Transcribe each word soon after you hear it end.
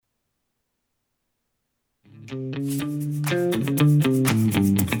Hi,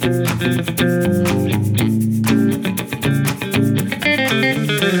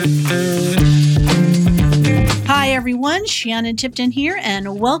 everyone. Shannon Tipton here,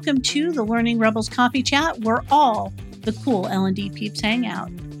 and welcome to the Learning Rebels Coffee Chat, where all the cool L&D peeps hang out.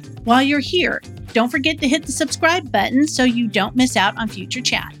 While you're here, don't forget to hit the subscribe button so you don't miss out on future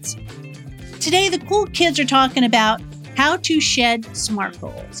chats. Today, the cool kids are talking about how to shed SMART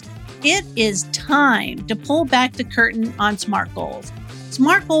goals. It is time to pull back the curtain on SMART goals.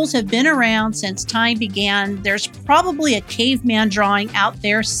 SMART goals have been around since time began. There's probably a caveman drawing out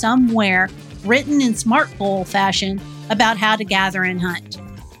there somewhere written in SMART goal fashion about how to gather and hunt.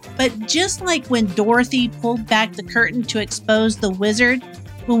 But just like when Dorothy pulled back the curtain to expose the wizard,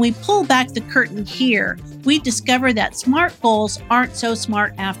 when we pull back the curtain here, we discover that SMART goals aren't so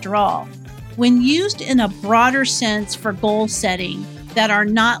smart after all. When used in a broader sense for goal setting that are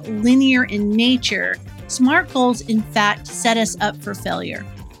not linear in nature, SMART goals in fact set us up for failure.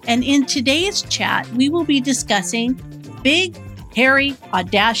 And in today's chat, we will be discussing big, hairy,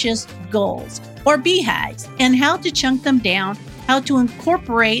 audacious goals, or BHAGs, and how to chunk them down, how to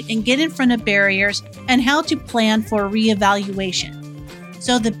incorporate and get in front of barriers, and how to plan for a reevaluation.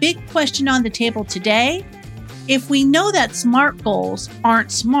 So the big question on the table today, if we know that SMART goals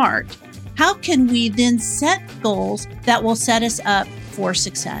aren't smart, how can we then set goals that will set us up for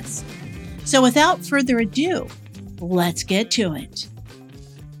success? So without further ado, let's get to it.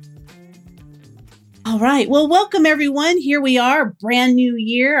 All right. Well, welcome everyone. Here we are, brand new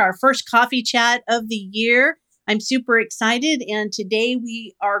year, our first coffee chat of the year. I'm super excited. And today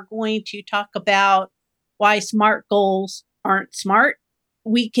we are going to talk about why SMART goals aren't smart.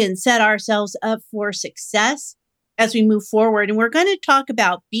 We can set ourselves up for success as we move forward. And we're going to talk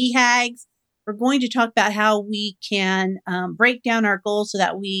about BHAGs. We're going to talk about how we can break down our goals so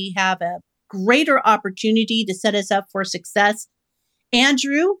that we have a greater opportunity to set us up for success.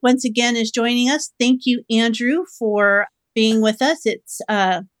 Andrew, once again, is joining us. Thank you, Andrew, for being with us. It's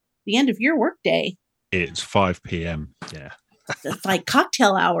the end of your workday. It's 5 p.m. Yeah. It's like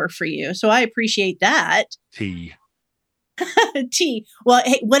cocktail hour for you. So I appreciate that. Tea. Tea. Well,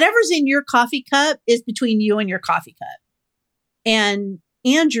 hey, whatever's in your coffee cup is between you and your coffee cup. And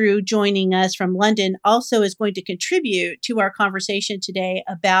Andrew, joining us from London, also is going to contribute to our conversation today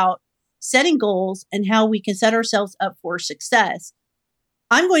about setting goals and how we can set ourselves up for success.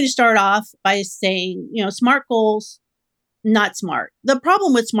 I'm going to start off by saying, SMART goals, not smart. The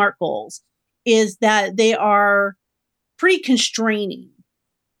problem with SMART goals is that they are pretty constraining.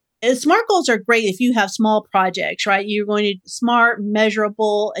 SMART goals are great if you have small projects, right? You're going to smart,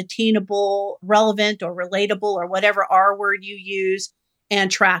 measurable, attainable, relevant, or relatable, or whatever R word you use, and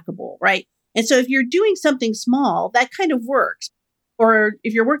trackable, right? And so if you're doing something small, that kind of works. Or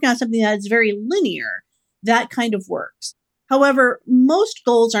if you're working on something that's very linear, that kind of works. However, most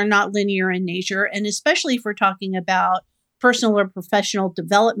goals are not linear in nature, and especially if we're talking about personal or professional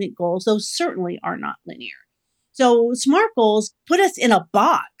development goals, those certainly are not linear. So SMART goals put us in a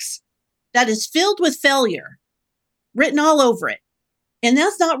box that is filled with failure, written all over it. And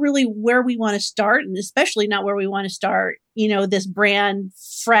that's not really where we want to start, and especially not where we want to start, this brand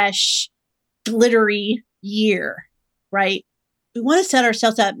fresh, glittery year, right? We want to set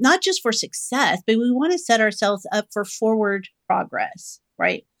ourselves up not just for success, but we want to set ourselves up for forward progress,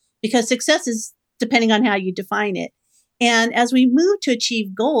 right? Because success is depending on how you define it. And as we move to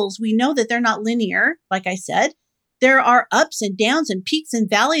achieve goals, we know that they're not linear, like I said. There are ups and downs and peaks and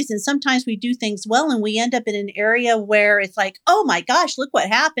valleys, and sometimes we do things well and we end up in an area where it's like, oh my gosh, look what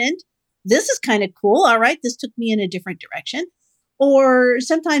happened. This is kind of cool. All right, this took me in a different direction. Or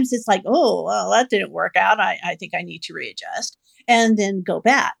sometimes it's like, oh, well, that didn't work out. I think I need to readjust and then go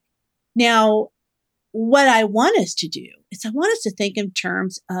back. Now, what I want us to do is I want us to think in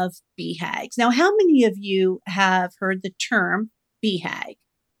terms of BHAGs. Now, how many of you have heard the term BHAG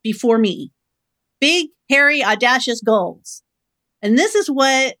before me? Big, hairy, audacious goals. And this is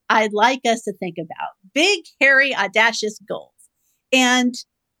what I'd like us to think about. Big, hairy, audacious goals. And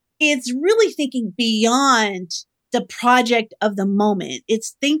it's really thinking beyond the project of the moment.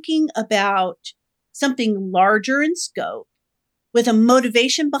 It's thinking about something larger in scope with a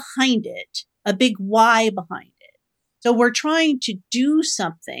motivation behind it, a big why behind it. So we're trying to do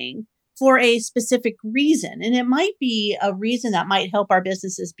something for a specific reason. And it might be a reason that might help our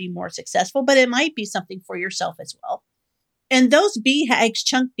businesses be more successful, but it might be something for yourself as well. And those BHAGs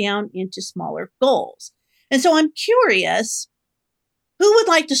chunk down into smaller goals. And so I'm curious, who would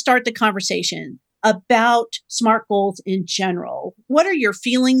like to start the conversation about SMART goals in general? What are your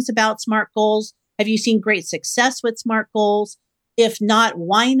feelings about SMART goals? Have you seen great success with SMART goals? If not,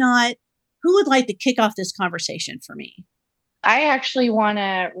 why not? who would like to kick off this conversation for me? I actually want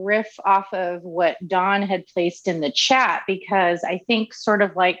to riff off of what Dawn had placed in the chat, because I think, sort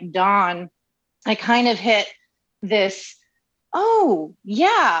of like Dawn, I kind of hit this, oh,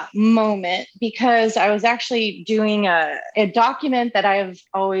 yeah, moment, because I was actually doing a document that I've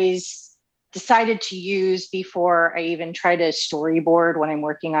always decided to use before I even try to storyboard when I'm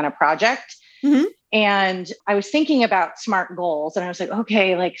working on a project. Mm-hmm. And I was thinking about SMART goals, and I was like,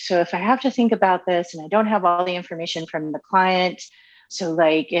 okay, like, so if I have to think about this and I don't have all the information from the client, so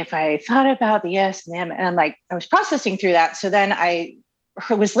like if I thought about the S and M, and I'm like, I was processing through that. So then I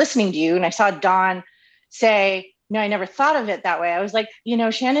was listening to you and I saw Dawn say, no, I never thought of it that way. I was like,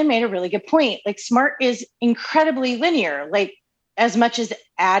 Shannon made a really good point. Like, SMART is incredibly linear, like as much as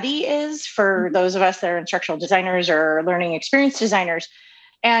ADDIE is for those of us that are instructional designers or learning experience designers.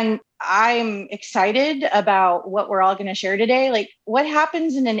 And I'm excited about what we're all going to share today. Like, what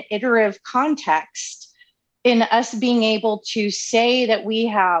happens in an iterative context in us being able to say that we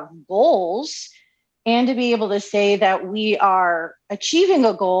have goals and to be able to say that we are achieving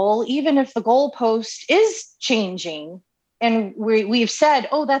a goal, even if the goalpost is changing. And we've said,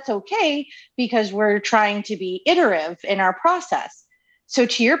 oh, that's okay, because we're trying to be iterative in our process. So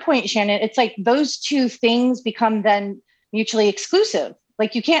to your point, Shannon, it's like those two things become then mutually exclusive.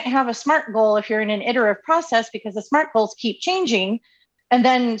 Like, you can't have a SMART goal if you're in an iterative process, because the SMART goals keep changing. And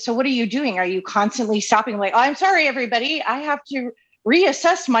then, so what are you doing? Are you constantly stopping like, oh, I'm sorry, everybody, I have to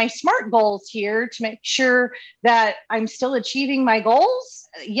reassess my SMART goals here to make sure that I'm still achieving my goals?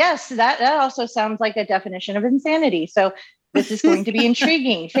 Yes, that also sounds like a definition of insanity. So this is going to be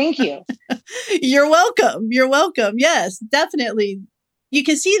intriguing. Thank you. You're welcome. You're welcome. Yes, definitely. You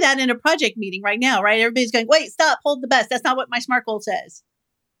can see that in a project meeting right now, right? Everybody's going, wait, stop, hold the best. That's not what my SMART goal says.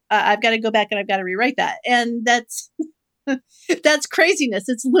 I've got to go back and I've got to rewrite that. And that's craziness.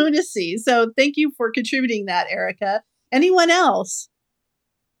 It's lunacy. So thank you for contributing that, Erica. Anyone else?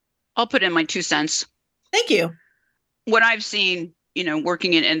 I'll put in my 2 cents. Thank you. What I've seen,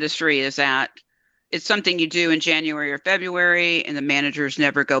 working in industry, is that it's something you do in January or February, and the managers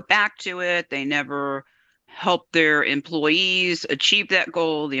never go back to it. They never help their employees achieve that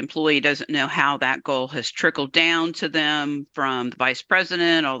goal. The employee doesn't know how that goal has trickled down to them, from the vice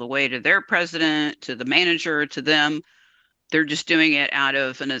president all the way to their president, to the manager, to them. They're just doing it out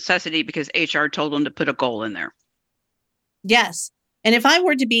of a necessity because HR told them to put a goal in there. Yes. And if I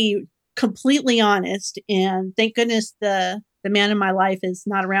were to be completely honest, and thank goodness the man in my life is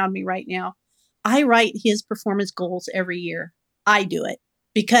not around me right now, I write his performance goals every year. I do it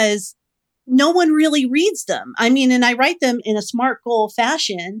because no one really reads them. I mean, and I write them in a SMART goal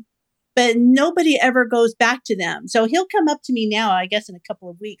fashion, but nobody ever goes back to them. So he'll come up to me now, I guess in a couple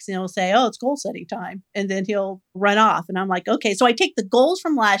of weeks, and he'll say, oh, it's goal setting time. And then he'll run off. And I'm like, okay. So I take the goals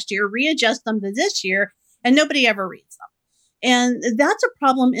from last year, readjust them to this year, and nobody ever reads them. And that's a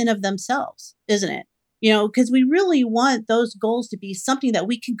problem in of themselves, isn't it? Because we really want those goals to be something that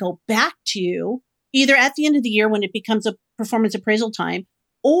we can go back to either at the end of the year when it becomes a performance appraisal time,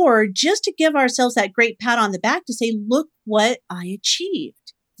 or just to give ourselves that great pat on the back to say, look what I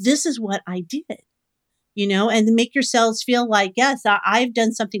achieved. This is what I did, and to make yourselves feel like, yes, I've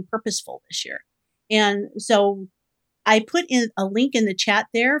done something purposeful this year. And so I put in a link in the chat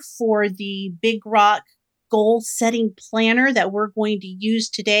there for the Big Rock goal setting planner that we're going to use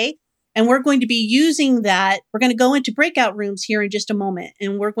today. And we're going to be using that. We're going to go into breakout rooms here in just a moment,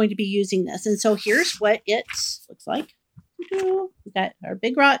 and we're going to be using this. And so here's what it looks like. We got our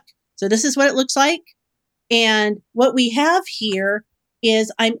Big Rock. So this is what it looks like. And what we have here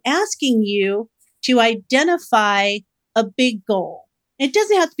is I'm asking you to identify a big goal. It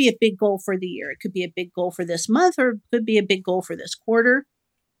doesn't have to be a big goal for the year. It could be a big goal for this month, or it could be a big goal for this quarter,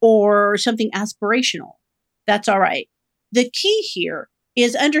 or something aspirational. That's all right. The key here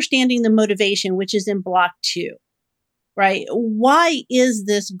is understanding the motivation, which is in block 2, right? Why is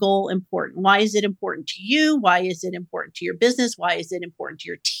this goal important? Why is it important to you? Why is it important to your business? Why is it important to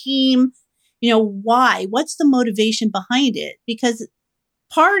your team? Why? What's the motivation behind it? Because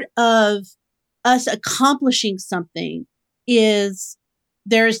part of us accomplishing something is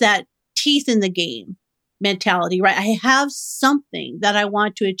there's that teeth in the game mentality, right? I have something that I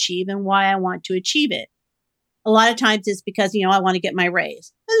want to achieve and why I want to achieve it. A lot of times it's because, I want to get my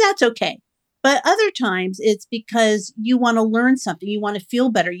raise, and that's okay. But other times it's because you want to learn something. You want to feel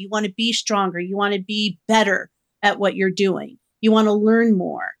better. You want to be stronger. You want to be better at what you're doing. You want to learn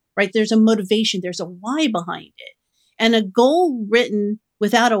more, right? There's a motivation. There's a why behind it. And a goal written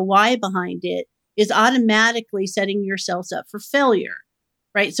without a why behind it is automatically setting yourselves up for failure,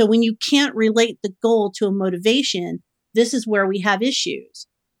 right? So when you can't relate the goal to a motivation, this is where we have issues.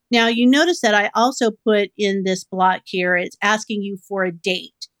 Now, you notice that I also put in this block here, it's asking you for a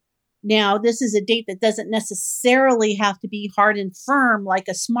date. Now, this is a date that doesn't necessarily have to be hard and firm like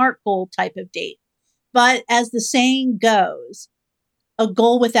a SMART goal type of date. But as the saying goes, a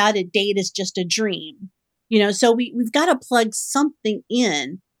goal without a date is just a dream. So we've got to plug something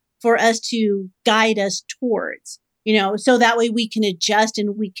in for us to guide us towards, so that way we can adjust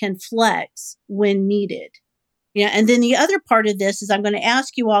and we can flex when needed. And then the other part of this is I'm going to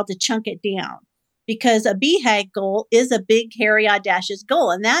ask you all to chunk it down, because a BHAG goal is a big, hairy, audacious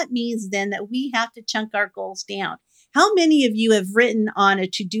goal. And that means then that we have to chunk our goals down. How many of you have written on a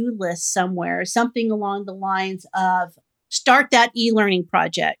to-do list somewhere, something along the lines of start that e-learning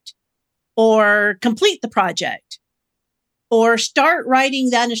project, or complete the project, or start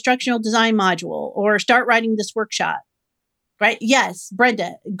writing that instructional design module, or start writing this workshop, right? Yes,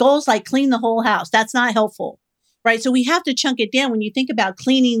 Brenda, goals like clean the whole house. That's not helpful. Right. So we have to chunk it down. When you think about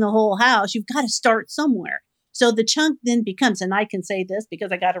cleaning the whole house, you've got to start somewhere. So the chunk then becomes, and I can say this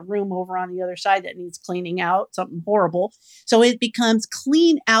because I got a room over on the other side that needs cleaning out, something horrible. So it becomes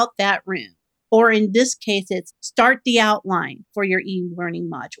clean out that room. Or in this case, it's start the outline for your e-learning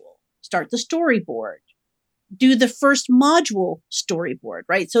module, start the storyboard, do the first module storyboard,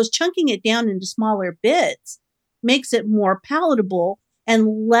 right? So it's chunking it down into smaller bits makes it more palatable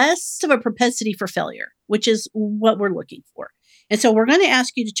and less of a propensity for failure, which is what we're looking for. And so we're going to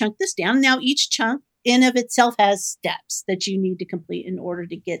ask you to chunk this down. Now, each chunk in of itself has steps that you need to complete in order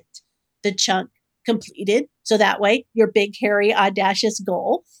to get the chunk completed. So that way your big, hairy, audacious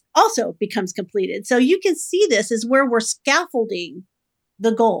goal also becomes completed. So you can see this is where we're scaffolding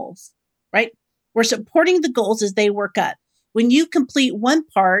the goals, right? We're supporting the goals as they work up. When you complete one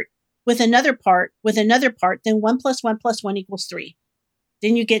part with another part, then 1 + 1 + 1 = 3.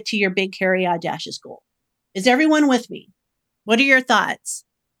 Then you get to your big, hairy, audacious goal. Is everyone with me? What are your thoughts?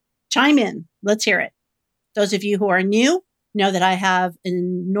 Chime in. Let's hear it. Those of you who are new know that I have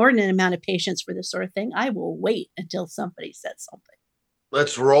an inordinate amount of patience for this sort of thing. I will wait until somebody says something.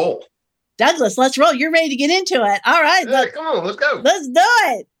 Let's roll. Douglas, let's roll. You're ready to get into it. All right. Yeah, come on, let's go. Let's do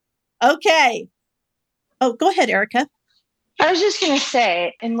it. Okay. Oh, go ahead, Erica. I was just going to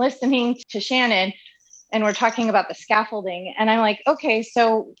say, in listening to Shannon, and we're talking about the scaffolding, and I'm like, okay,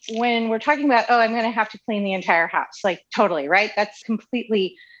 so when we're talking about, I'm going to have to clean the entire house, like totally, right? That's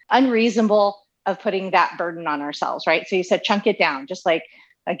completely unreasonable of putting that burden on ourselves, right? So you said chunk it down, just like,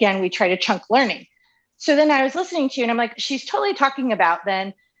 again, we try to chunk learning. So then I was listening to you and I'm like, she's totally talking about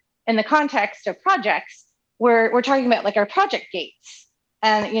then in the context of projects, where we're talking about like our project gates.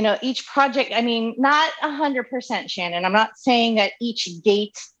 And, each project, I mean, not 100%, Shannon. I'm not saying that each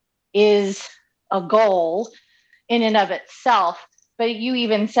gate is a goal in and of itself, but you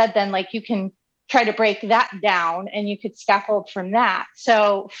even said then, like, you can try to break that down and you could scaffold from that.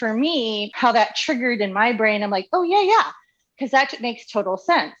 So for me, how that triggered in my brain, I'm like, oh yeah, because that makes total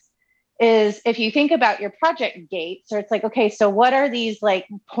sense. Is if you think about your project gates, or it's like, okay, so what are these like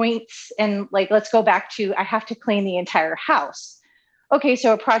points? And like, let's go back to, I have to clean the entire house. Okay,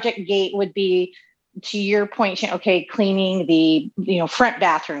 so a project gate would be, to your point, okay, cleaning the front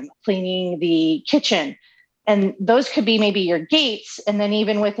bathroom, cleaning the kitchen. And those could be maybe your gates. And then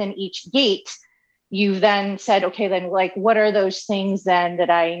even within each gate, you've then said, okay, then like, what are those things then that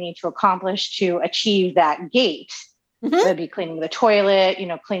I need to accomplish to achieve that gate? Mm-hmm. That'd be cleaning the toilet,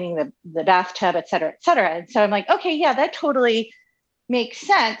 cleaning the bathtub, et cetera, et cetera. And so I'm like, okay, yeah, that totally makes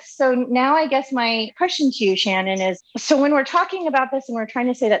sense. So now I guess my question to you, Shannon, is, so when we're talking about this and we're trying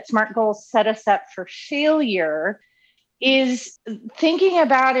to say that SMART goals set us up for failure, is thinking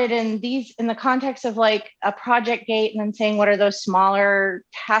about it in the context of like a project gate and then saying, what are those smaller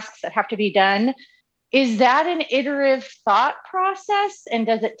tasks that have to be done? Is that an iterative thought process? And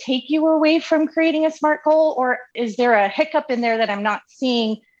does it take you away from creating a SMART goal? Or is there a hiccup in there that I'm not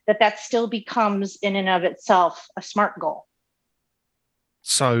seeing that still becomes in and of itself a SMART goal?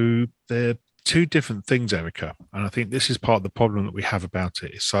 So they're two different things, Erica. And I think this is part of the problem that we have about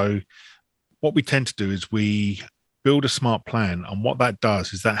it. So what we tend to do is we build a SMART plan. And what that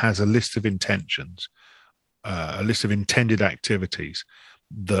does is that has a list of intentions, a list of intended activities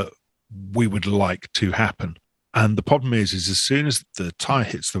that we would like to happen. And the problem is as soon as the tire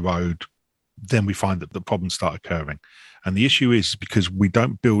hits the road, then we find that the problems start occurring. And the issue is because we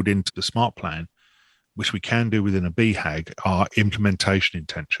don't build into the SMART plan, which we can do within a BHAG, are implementation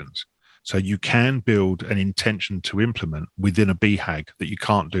intentions. So you can build an intention to implement within a BHAG that you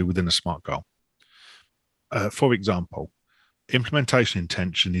can't do within a SMART goal. For example, implementation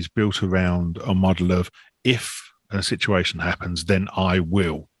intention is built around a model of if a situation happens, then I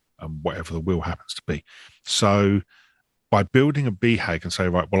will, and whatever the will happens to be. So by building a BHAG and say,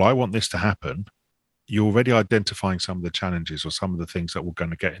 right, well, I want this to happen, you're already identifying some of the challenges or some of the things that were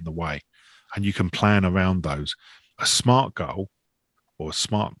going to get in the way. And you can plan around those. A SMART goal or a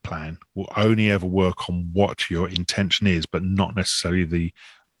SMART plan will only ever work on what your intention is, but not necessarily the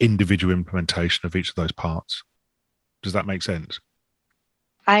individual implementation of each of those parts. Does that make sense?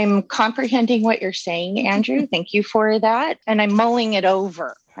 I'm comprehending what you're saying, Andrew. Thank you for that. And I'm mulling it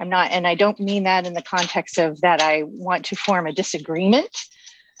over. And I don't mean that in the context of that I want to form a disagreement,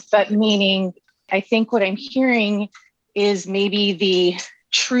 but meaning I think what I'm hearing is maybe the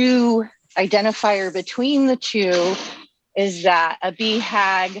true identifier between the two is that a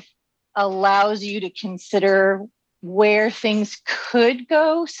BHAG allows you to consider where things could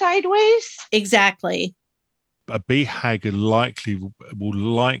go sideways. Exactly. A BHAG will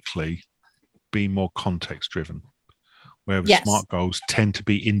likely be more context driven, whereas SMART goals tend to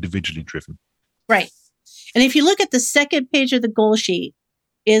be individually driven. Right. And if you look at the second page of the goal sheet,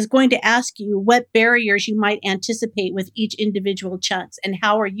 is going to ask you what barriers you might anticipate with each individual chunks and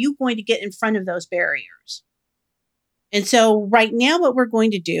how are you going to get in front of those barriers. And so right now what we're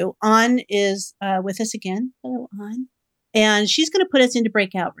going to do, An is with us again. Hello, An. And she's going to put us into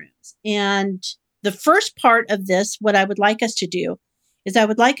breakout rooms. And the first part of this, what I would like us to do is I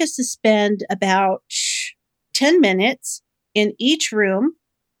would like us to spend about 10 minutes in each room.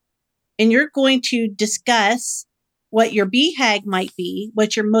 And you're going to discuss what your BHAG might be,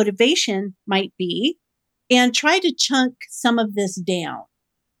 what your motivation might be, and try to chunk some of this down,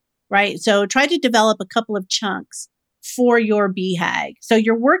 right? So try to develop a couple of chunks for your BHAG. So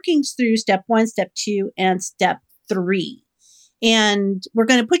you're working through step 1, step 2, and step 3. And we're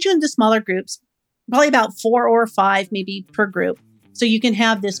going to put you into smaller groups, probably about 4 or 5, maybe per group, so you can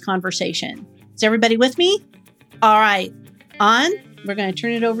have this conversation. Is everybody with me? All right. An, we're going to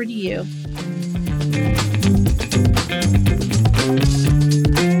turn it over to you.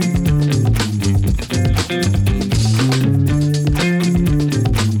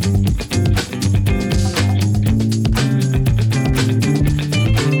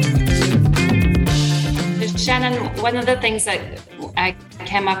 Shannon, one of the things that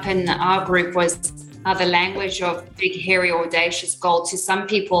came up in our group was the language of big, hairy, audacious goals. To some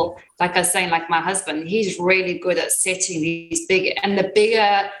people, like I was saying, like my husband, he's really good at setting these big, and the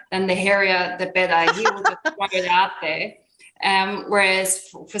bigger and the hairier, the better. He will just throw it out there. Whereas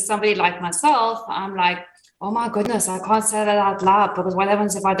for somebody like myself, I'm like, oh my goodness, I can't say that out loud because what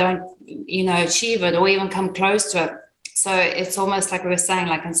happens if I don't, achieve it or even come close to it? So it's almost like we were saying,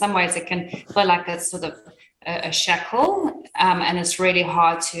 like in some ways it can feel like it's sort of a shackle, and it's really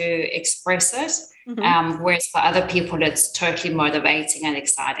hard to express it. Mm-hmm. Whereas for other people, it's totally motivating and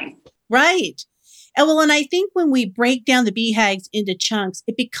exciting. Right. And I think when we break down the BHAGs into chunks,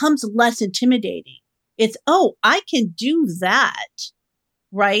 it becomes less intimidating. It's, oh, I can do that,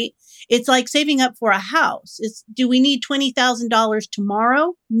 right? It's like saving up for a house. Do we need $20,000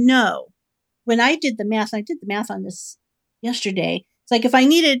 tomorrow? No. When I did the math on this yesterday, it's like if I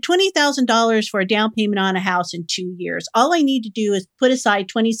needed $20,000 for a down payment on a house in 2 years, all I need to do is put aside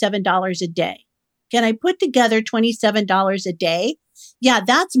 $27 a day. Can I put together $27 a day? Yeah,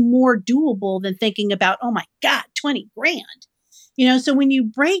 that's more doable than thinking about, oh my God, 20 grand. So when you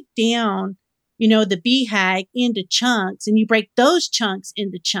break down, the BHAG into chunks and you break those chunks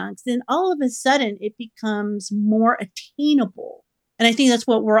into chunks, then all of a sudden it becomes more attainable. And I think that's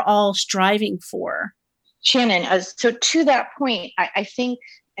what we're all striving for. Shannon, so to that point, I think,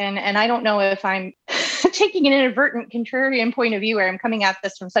 and I don't know if I'm taking an inadvertent contrarian point of view where I'm coming at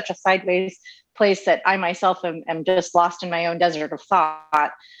this from such a sideways place that I myself am just lost in my own desert of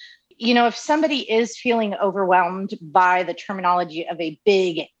thought. If somebody is feeling overwhelmed by the terminology of a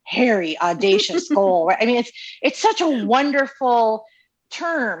big, hairy, audacious goal, right? I mean, it's such a wonderful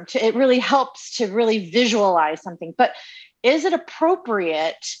term. It really helps to really visualize something. But is it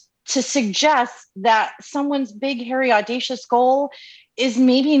appropriate to suggest that someone's big, hairy, audacious goal is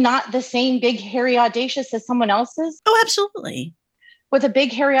maybe not the same big, hairy, audacious as someone else's? Oh, absolutely. With a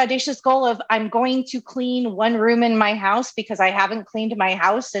big, hairy, audacious goal of I'm going to clean one room in my house because I haven't cleaned my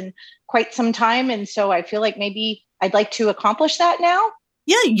house in quite some time. And so I feel like maybe I'd like to accomplish that now.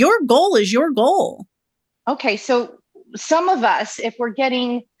 Yeah, your goal is your goal. Okay, so some of us, if we're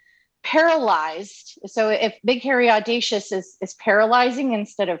getting paralyzed, so if big, hairy, audacious is paralyzing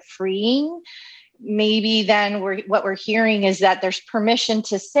instead of freeing, maybe then what we're hearing is that there's permission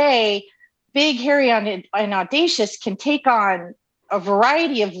to say big, hairy, and audacious can take on a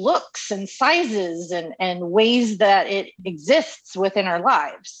variety of looks and sizes and ways that it exists within our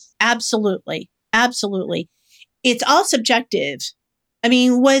lives. Absolutely. Absolutely. It's all subjective. I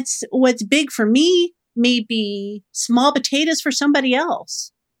mean, what's big for me may be small potatoes for somebody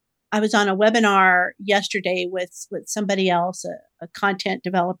else. I was on a webinar yesterday with somebody else, a content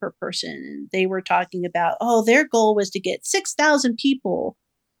developer person, and they were talking about, their goal was to get 6,000 people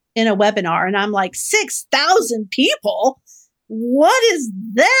in a webinar. And I'm like, 6,000 people? What is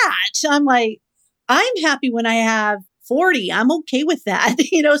that? I'm like, I'm happy when I have 40. I'm okay with that.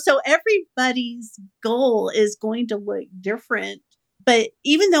 So everybody's goal is going to look different. But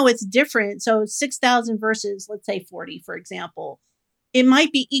even though it's different, so 6,000 versus, let's say, 40, for example, it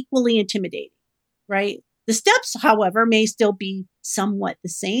might be equally intimidating, right? The steps, however, may still be somewhat the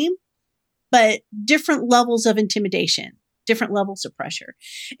same, but different levels of intimidation, different levels of pressure.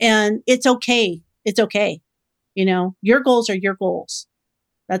 And it's okay. It's okay. Your goals are your goals.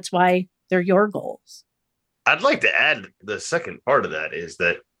 That's why they're your goals. I'd like to add the second part of that is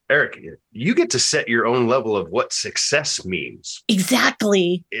that, Eric, you get to set your own level of what success means.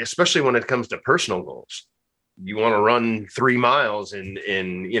 Exactly. Especially when it comes to personal goals. You want to run 3 miles in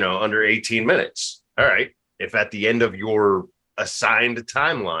under 18 minutes. All right. If at the end of your assigned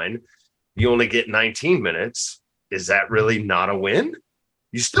timeline, you only get 19 minutes, is that really not a win?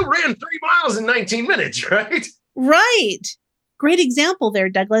 You still ran 3 miles in 19 minutes, right? Right. Great example there,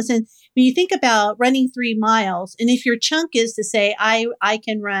 Douglas. And when you think about running 3 miles, and if your chunk is to say, I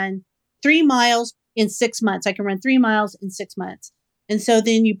can run 3 miles in 6 months, I can run 3 miles in 6 months. And so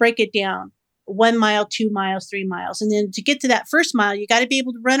then you break it down, 1 mile, 2 miles, 3 miles. And then to get to that first mile, you got to be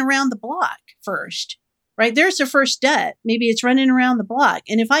able to run around the block first, right? There's the first step. Maybe it's running around the block.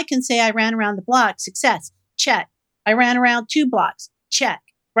 And if I can say I ran around the block, success, check. I ran around 2 blocks, check,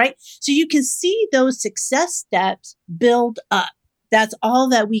 right? So you can see those success steps build up. That's all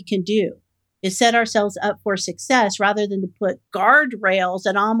that we can do is set ourselves up for success rather than to put guardrails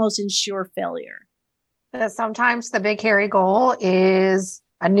that almost ensure failure. Sometimes the big, hairy goal is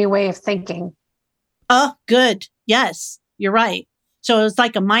a new way of thinking. Oh, good. Yes, you're right. So it's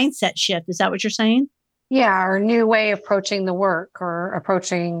like a mindset shift. Is that what you're saying? Yeah, or a new way of approaching the work or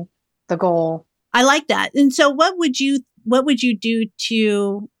approaching the goal. I like that. And so what would you do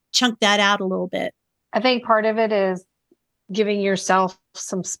to chunk that out a little bit? I think part of it is giving yourself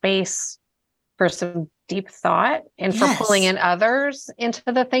some space for some deep thought and for pulling in others into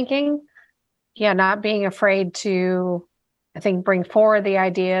the thinking. Yeah, not being afraid to, I think, bring forward the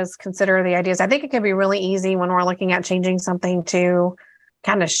ideas, consider the ideas. I think it can be really easy when we're looking at changing something to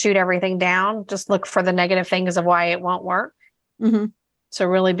kind of shoot everything down, just look for the negative things of why it won't work. Mm-hmm. So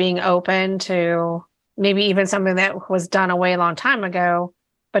really being open to maybe even something that was done a way long time ago,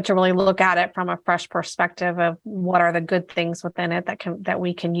 but to really look at it from a fresh perspective of what are the good things within it that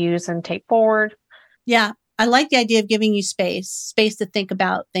we can use and take forward. Yeah. I like the idea of giving you space to think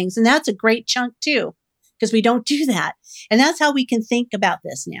about things. And that's a great chunk too, because we don't do that. And that's how we can think about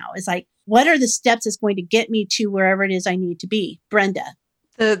this now. It's like, what are the steps that's going to get me to wherever it is I need to be? Brenda.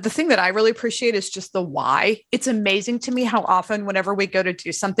 The thing that I really appreciate is just the why. It's amazing to me how often whenever we go to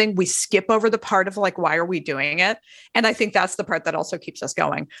do something, we skip over the part of like, why are we doing it? And I think that's the part that also keeps us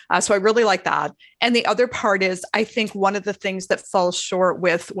going. So I really like that. And the other part is, I think one of the things that falls short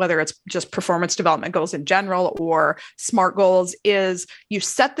with whether it's just performance development goals in general or SMART goals is you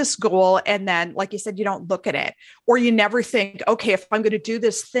set this goal and then, like you said, you don't look at it, or you never think, okay, if I'm going to do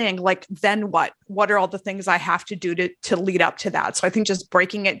this thing, like then what? What are all the things I have to do to lead up to that? So I think just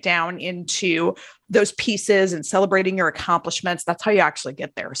breaking it down into those pieces and celebrating your accomplishments, that's how you actually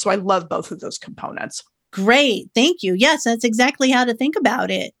get there. So I love both of those components. Great. Thank you. Yes, that's exactly how to think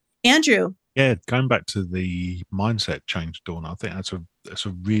about it. Andrew. Yeah, going back to the mindset change, Dawn, I think that's a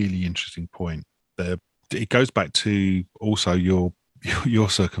really interesting point. It goes back to also your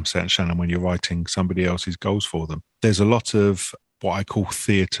circumstance, Shannon, when you're writing somebody else's goals for them. There's a lot of what I call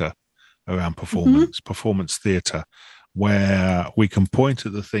theatre around performance, performance theatre, where we can point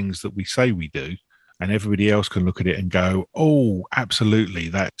at the things that we say we do and everybody else can look at it and go, oh, absolutely,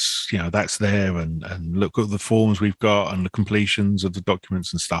 that's there, and look at the forms we've got and the completions of the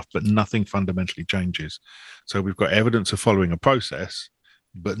documents and stuff, but nothing fundamentally changes. So we've got evidence of following a process,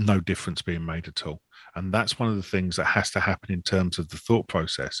 but no difference being made at all. And that's one of the things that has to happen in terms of the thought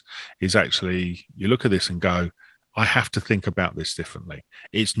process, is actually you look at this and go, I have to think about this differently.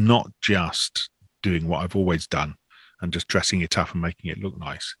 It's not just doing what I've always done and just dressing it up and making it look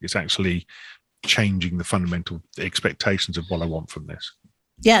nice. It's actually changing the fundamental expectations of what I want from this.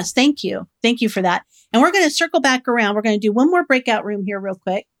 Yes, thank you. Thank you for that. And we're going to circle back around. We're going to do one more breakout room here real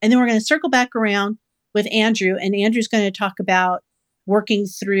quick. And then we're going to circle back around with Andrew. And Andrew's going to talk about working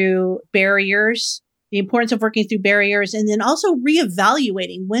through barriers, the importance of working through barriers, and then also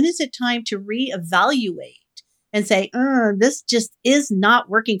reevaluating. When is it time to reevaluate and say, this just is not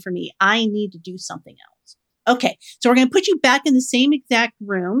working for me. I need to do something else. Okay. So we're going to put you back in the same exact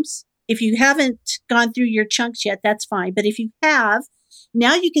rooms. If you haven't gone through your chunks yet, that's fine. But if you have,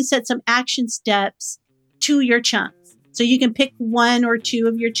 now you can set some action steps to your chunks. So you can pick 1 or 2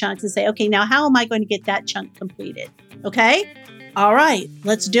 of your chunks and say, okay, now how am I going to get that chunk completed? Okay. All right,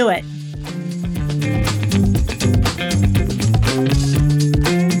 let's do it.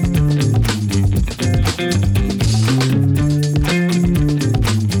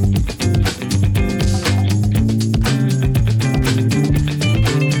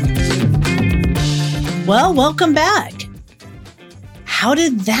 Well, welcome back. How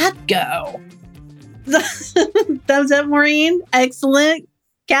did that go? Thumbs up, Maureen. Excellent.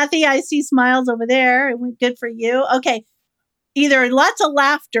 Kathy, I see smiles over there. It went good for you. Okay. Either lots of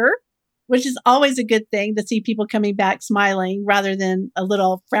laughter, which is always a good thing to see people coming back smiling rather than a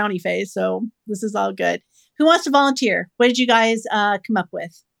little frowny face. So this is all good. Who wants to volunteer? What did you guys come up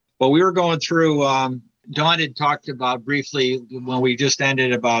with? Well, we were going through, Dawn had talked about briefly when we just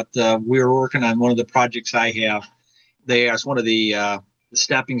ended about we were working on one of the projects I have. They asked one of the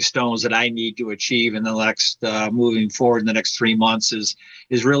stepping stones that I need to achieve in the next moving forward in the next 3 months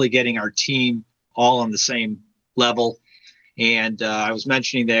is really getting our team all on the same level. And I was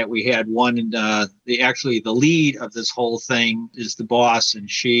mentioning that we had one, the lead of this whole thing is the boss, and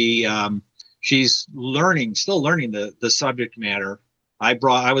she's still learning the subject matter. I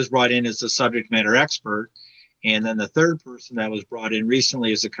was brought in as a subject matter expert. And then the third person that was brought in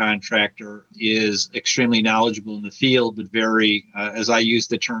recently as a contractor is extremely knowledgeable in the field, but very, as I use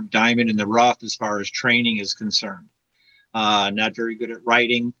the term, diamond in the rough as far as training is concerned. Not very good at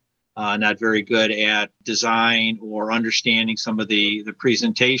writing, not very good at design or understanding some of the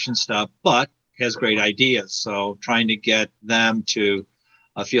presentation stuff, but has great ideas. So trying to get them to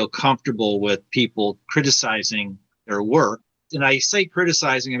feel comfortable with people criticizing their work. And I say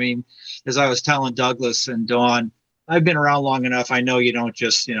criticizing, I mean, as I was telling Douglas and Dawn, I've been around long enough. I know you don't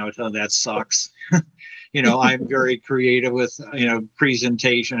just, tell that sucks. I'm very creative with,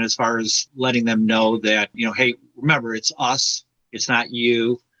 presentation as far as letting them know that, hey, remember, it's us. It's not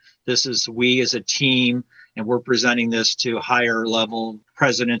you. This is we as a team. And we're presenting this to higher level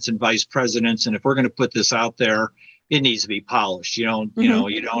presidents and vice presidents. And if we're going to put this out there, it needs to be polished. You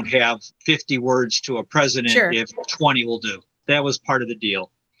don't have 50 words to a president if 20 will do. That was part of the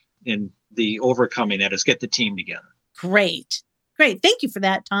deal in the overcoming that is get the team together. Great. Thank you for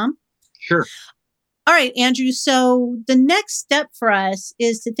that, Tom. Sure. All right, Andrew. So the next step for us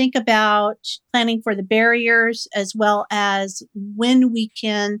is to think about planning for the barriers as well as when we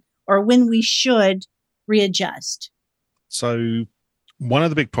can or when we should readjust. So one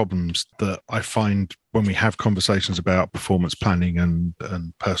of the big problems that I find when we have conversations about performance planning and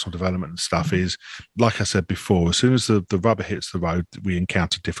personal development and stuff is, like I said before, as soon as the rubber hits the road, we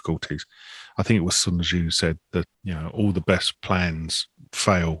encounter difficulties. I think it was Sun Tzu said that, all the best plans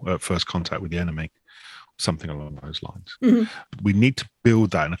fail at first contact with the enemy, something along those lines. Mm-hmm. We need to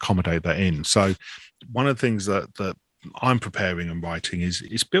build that and accommodate that in. So one of the things that I'm preparing and writing is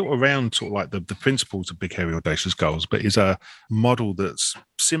it's built around sort of like the principles of Big Hairy Audacious Goals, but is a model that's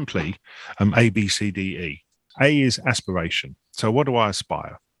simply A, B, C, D, E. A is aspiration. So what do I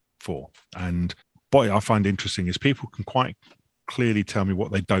aspire for? And what I find interesting is people can quite clearly tell me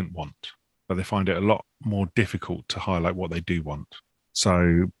what they don't want, but they find it a lot more difficult to highlight what they do want.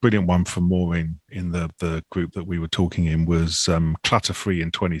 So brilliant one from Maureen in the group that we were talking in was clutter-free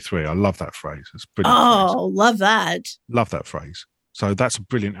in 23. I love that phrase. It's brilliant. Oh, love that. Love that phrase. So that's a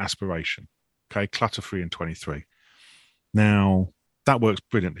brilliant aspiration. Okay, clutter-free in 23. Now, that works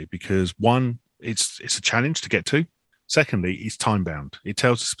brilliantly because one, it's a challenge to get to. Secondly, it's time-bound. It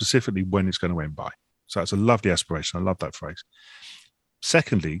tells us specifically when it's going to end by. So it's a lovely aspiration. I love that phrase.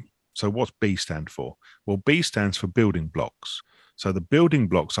 Secondly, so what's B stand for? Well, B stands for building blocks. So the building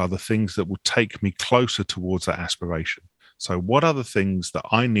blocks are the things that will take me closer towards that aspiration. So what are the things that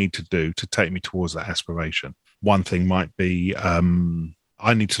I need to do to take me towards that aspiration? One thing might be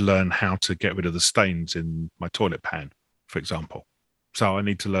I need to learn how to get rid of the stains in my toilet pan, for example. So I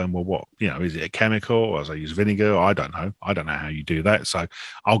need to learn, well, what, is it a chemical or as I use vinegar? I don't know. I don't know how you do that. So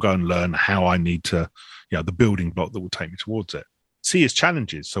I'll go and learn how I need to, the building block that will take me towards it. C is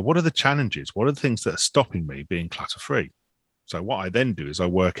challenges. So what are the challenges? What are the things that are stopping me being clutter-free? So what I then do is I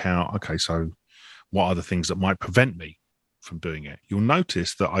work out, okay, so what are the things that might prevent me from doing it? You'll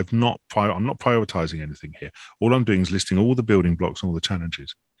notice that I'm not prioritizing anything here. All I'm doing is listing all the building blocks and all the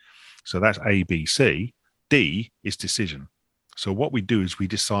challenges. So that's A, B, C. D is decision. So what we do is we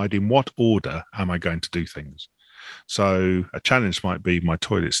decide in what order am I going to do things. So a challenge might be my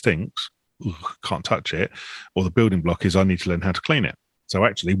toilet stinks. can't touch it, or the building block is I need to learn how to clean it. So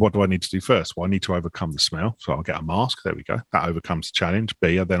actually, what do I need to do first? Well, I need to overcome the smell. So I'll get a mask. There we go. That overcomes the challenge.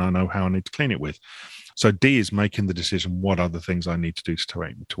 B, then I know how I need to clean it with. So D is making the decision, what are the things I need to do to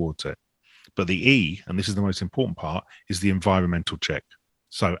take me towards it? But the E, and this is the most important part, is the environmental check.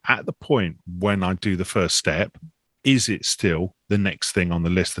 So at the point when I do the first step, is it still the next thing on the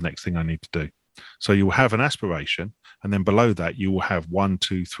list, the next thing I need to do? So you will have an aspiration, and then below that, you will have 1,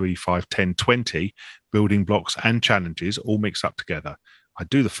 2, 3, 5, 10, 20 building blocks and challenges all mixed up together. I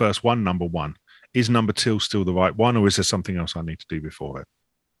do the first one, number 1. Is number 2 still the right one, or is there something else I need to do before it?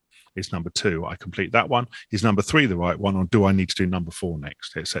 Is number 2, I complete that one. Is number 3 the right one, or do I need to do number 4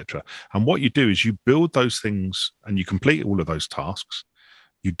 next, etc.? And what you do is you build those things and you complete all of those tasks.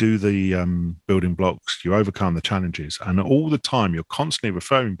 You do the building blocks, you overcome the challenges, and all the time you're constantly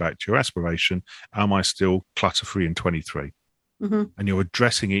referring back to your aspiration. Am I still clutter-free in 23? Mm-hmm. And you're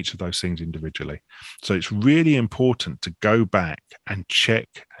addressing each of those things individually. So it's really important to go back and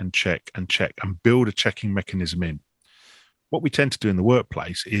check and check and check and build a checking mechanism in. What we tend to do in the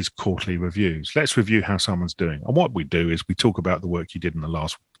workplace is quarterly reviews. Let's review how someone's doing. And what we do is we talk about the work you did in the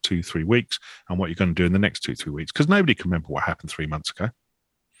last 2-3 weeks and what you're going to do in the next 2-3 weeks, because nobody can remember what happened 3 months ago.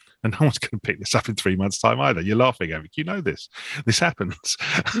 And no one's going to pick this up in 3 months' time either. You're laughing, Eric. You know this. This happens.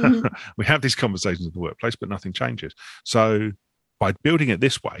 Mm-hmm. We have these conversations in the workplace, but nothing changes. So by building it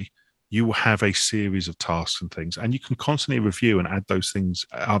this way, you will have a series of tasks and things, and you can constantly review and add those things,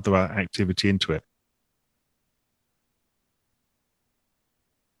 other activity into it.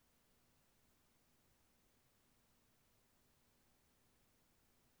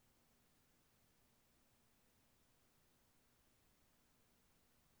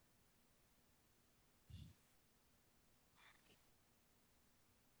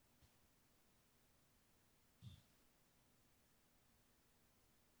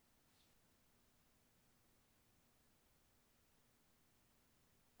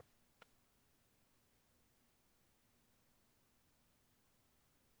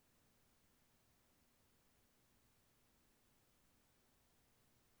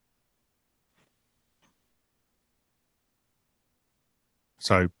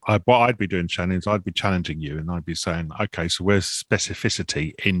 So what I'd be doing, Shannon, is I'd be challenging you and I'd be saying, okay, so where's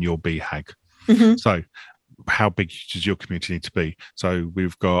specificity in your BHAG? Mm-hmm. So how big does your community need to be? So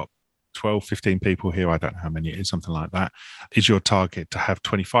we've got 12, 15 people here. I don't know how many it is, something like that. Is your target to have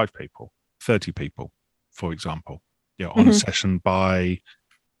 25 people, 30 people, for example, on a session by,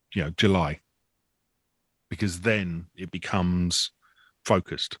 July? Because then it becomes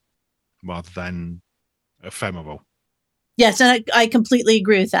focused rather than ephemeral. Yes, and I completely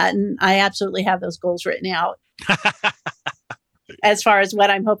agree with that. And I absolutely have those goals written out as far as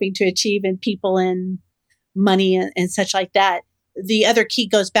what I'm hoping to achieve in people and money and such like that. The other key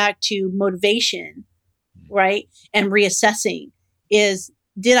goes back to motivation, right? And reassessing is,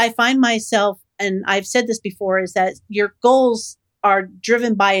 did I find myself, and I've said this before, is that your goals are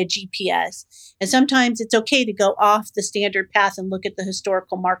driven by a GPS. And sometimes it's okay to go off the standard path and look at the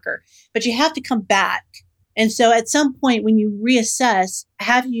historical marker, but you have to come back. And so at some point when you reassess,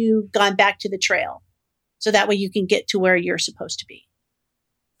 have you gone back to the trail? So that way you can get to where you're supposed to be.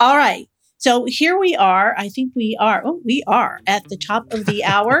 All right. So here we are. I think we are at the top of the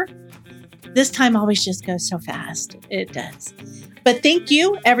hour. This time always just goes so fast. It does. But thank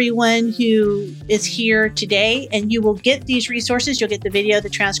you, everyone who is here today. And you will get these resources. You'll get the video, the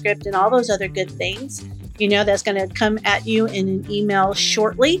transcript, and all those other good things. That's going to come at you in an email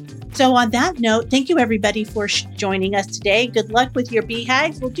shortly. So on that note, thank you, everybody, for joining us today. Good luck with your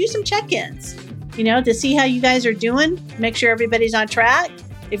BHAGs. We'll do some check-ins, to see how you guys are doing. Make sure everybody's on track.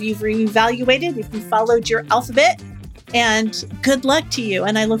 If you've reevaluated, if you followed your alphabet. And good luck to you.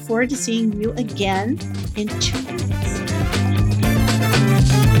 And I look forward to seeing you again in 2 weeks.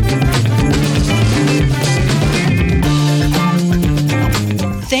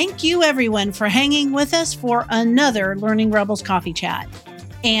 Thank you, everyone, for hanging with us for another Learning Rebels Coffee Chat.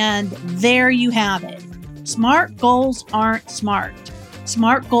 And there you have it. Smart goals aren't smart.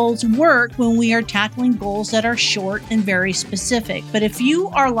 Smart goals work when we are tackling goals that are short and very specific. But if you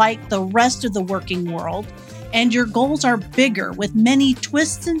are like the rest of the working world and your goals are bigger with many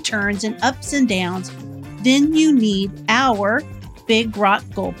twists and turns and ups and downs, then you need our Big Rock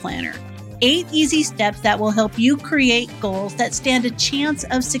Goal Planner. 8 easy steps that will help you create goals that stand a chance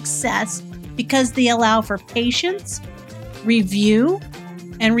of success because they allow for patience, review,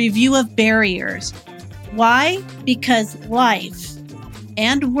 and review of barriers. Why? Because life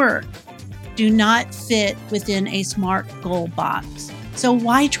and work do not fit within a SMART goal box. So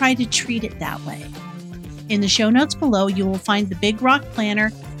why try to treat it that way? In the show notes below, you will find the Big Rock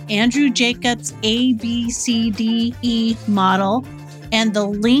Planner Andrew Jacobs' ABCDE model and the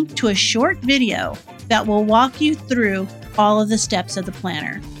link to a short video that will walk you through all of the steps of the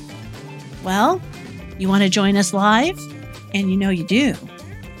planner. Well, you want to join us live? And you know you do.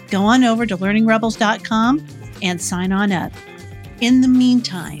 Go on over to learningrebels.com and sign on up. In the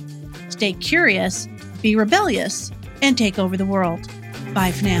meantime, stay curious, be rebellious, and take over the world.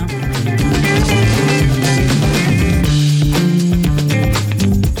 Bye for now.